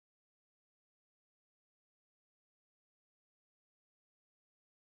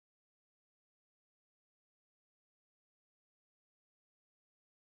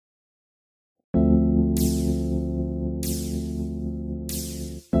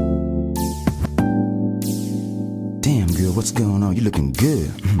girl, what's going on? You looking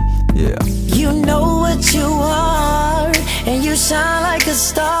good. Yeah. You know what you are, and you shine like a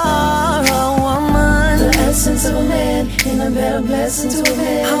star, a woman. The essence of a man, and a better blessing to a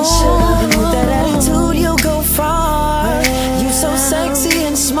man. Oh, and with that attitude you'll go far. You so sexy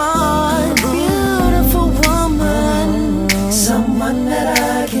and smart, beautiful woman, someone that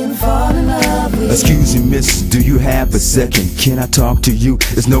I can fall in love with. Excuse me, miss, do you have a second? Can I talk to you?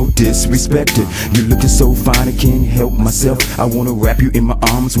 It's no disrespected. You're looking so fine, I can't help myself. I wanna wrap you in my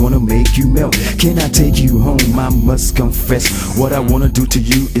arms, wanna make you melt. Can I take you home? I must confess, what I wanna do to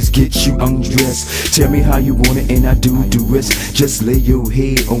you is get you undressed. Tell me how you want it and I do the rest. Just lay your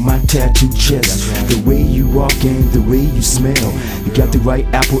head on my tattooed chest. The way you walk and the way you smell, you got the right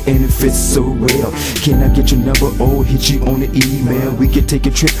apple and it fits so well. Can I get your number or hit you on the email? We can take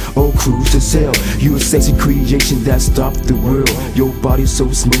a trip or cruise to sail. You a sexy creation that stopped the world. Your body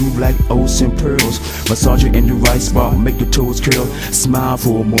so smooth like ocean pearls. Massage you in the right spot, make the toes curl. Smile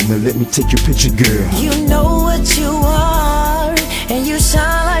for a moment, let me take your picture, girl. You know what you are, and you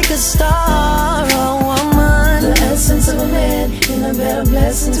shine like a star, a woman. The essence of a man, and a better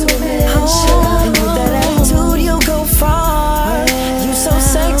blessing to a man. Oh, and with that attitude you'll go far. You so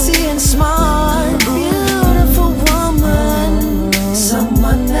sexy and smart, beautiful woman,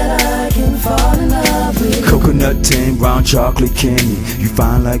 someone that I can fall in love with. Coconut tan, brown chocolate candy. You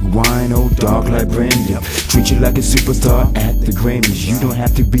fine like wine, oh dark like brandy. Treat you like a superstar at the Grammys. You don't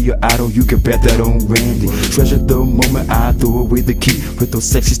have to be your idol, you can bet that on Randy. Treasure the moment I throw away the key. With those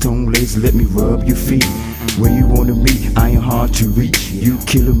sexy stone legs, let me rub your feet. When you wanna meet, I ain't hard to reach. You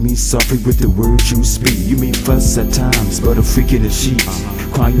killing me softly with the words you speak. You may fuss at times, but a freak in the sheets.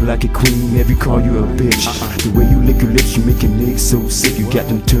 Cry you like a queen, every call you a bitch. The way you lick your lips, you make a nigga so sick. You got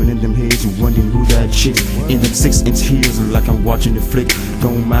them turning them heads, you wondering who that chick. In them 6-inch heels, like I'm watching the flick.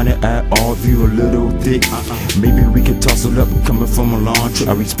 Don't mind it at all if you a little thick. Maybe we can toss it up, coming from a long trip.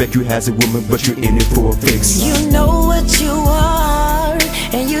 I respect you as a woman, but you're in it for a fix. You know what you are,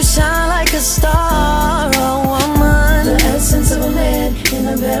 and you shine like a star, a woman. The essence of a man, and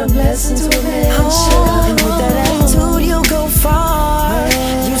a better blessing to a man. Oh, and with that attitude you'll go far.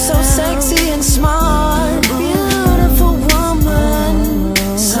 You so sexy and smart, beautiful woman,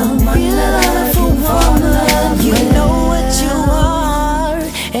 someone that I can fall in love with. You know what you are,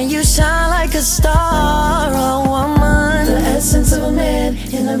 and you shine like a star, a woman. The essence of a man,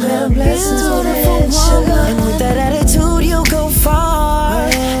 and a better blessing to a man. And with that attitude you'll go far.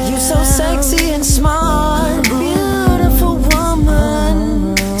 You so sexy and smart, beautiful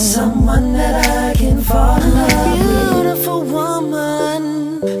woman, someone that I can fall in love with. beautiful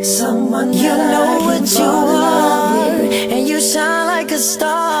woman. Someone You that know I can what you fall in love are, with. and you shine like a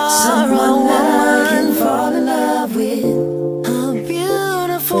star, Someone that I a can woman, fall in love with. a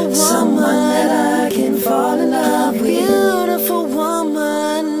beautiful woman, Someone that I can fall in love with. beautiful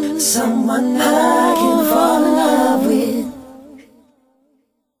woman, Someone that